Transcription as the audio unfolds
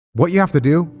What you have to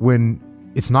do when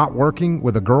it's not working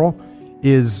with a girl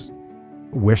is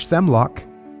wish them luck,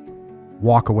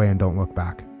 walk away, and don't look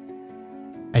back.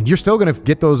 And you're still going to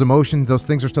get those emotions. Those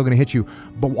things are still going to hit you,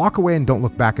 but walk away and don't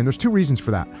look back. And there's two reasons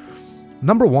for that.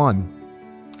 Number one,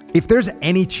 if there's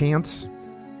any chance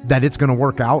that it's going to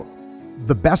work out,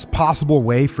 the best possible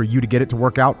way for you to get it to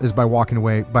work out is by walking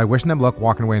away, by wishing them luck,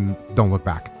 walking away, and don't look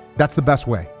back. That's the best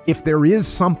way. If there is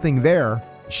something there,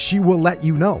 she will let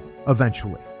you know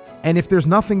eventually. And if there's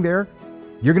nothing there,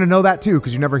 you're going to know that too,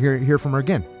 because you never hear from her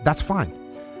again. That's fine.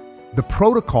 The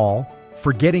protocol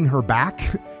for getting her back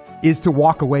is to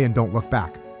walk away and don't look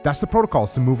back. That's the protocol,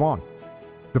 is to move on.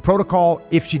 The protocol,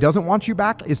 if she doesn't want you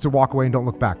back, is to walk away and don't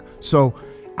look back. So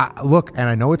look, and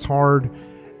I know it's hard,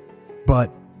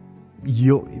 but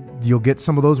you'll get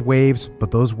some of those waves,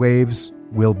 but those waves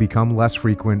will become less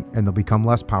frequent and they'll become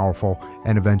less powerful,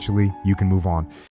 and eventually you can move on.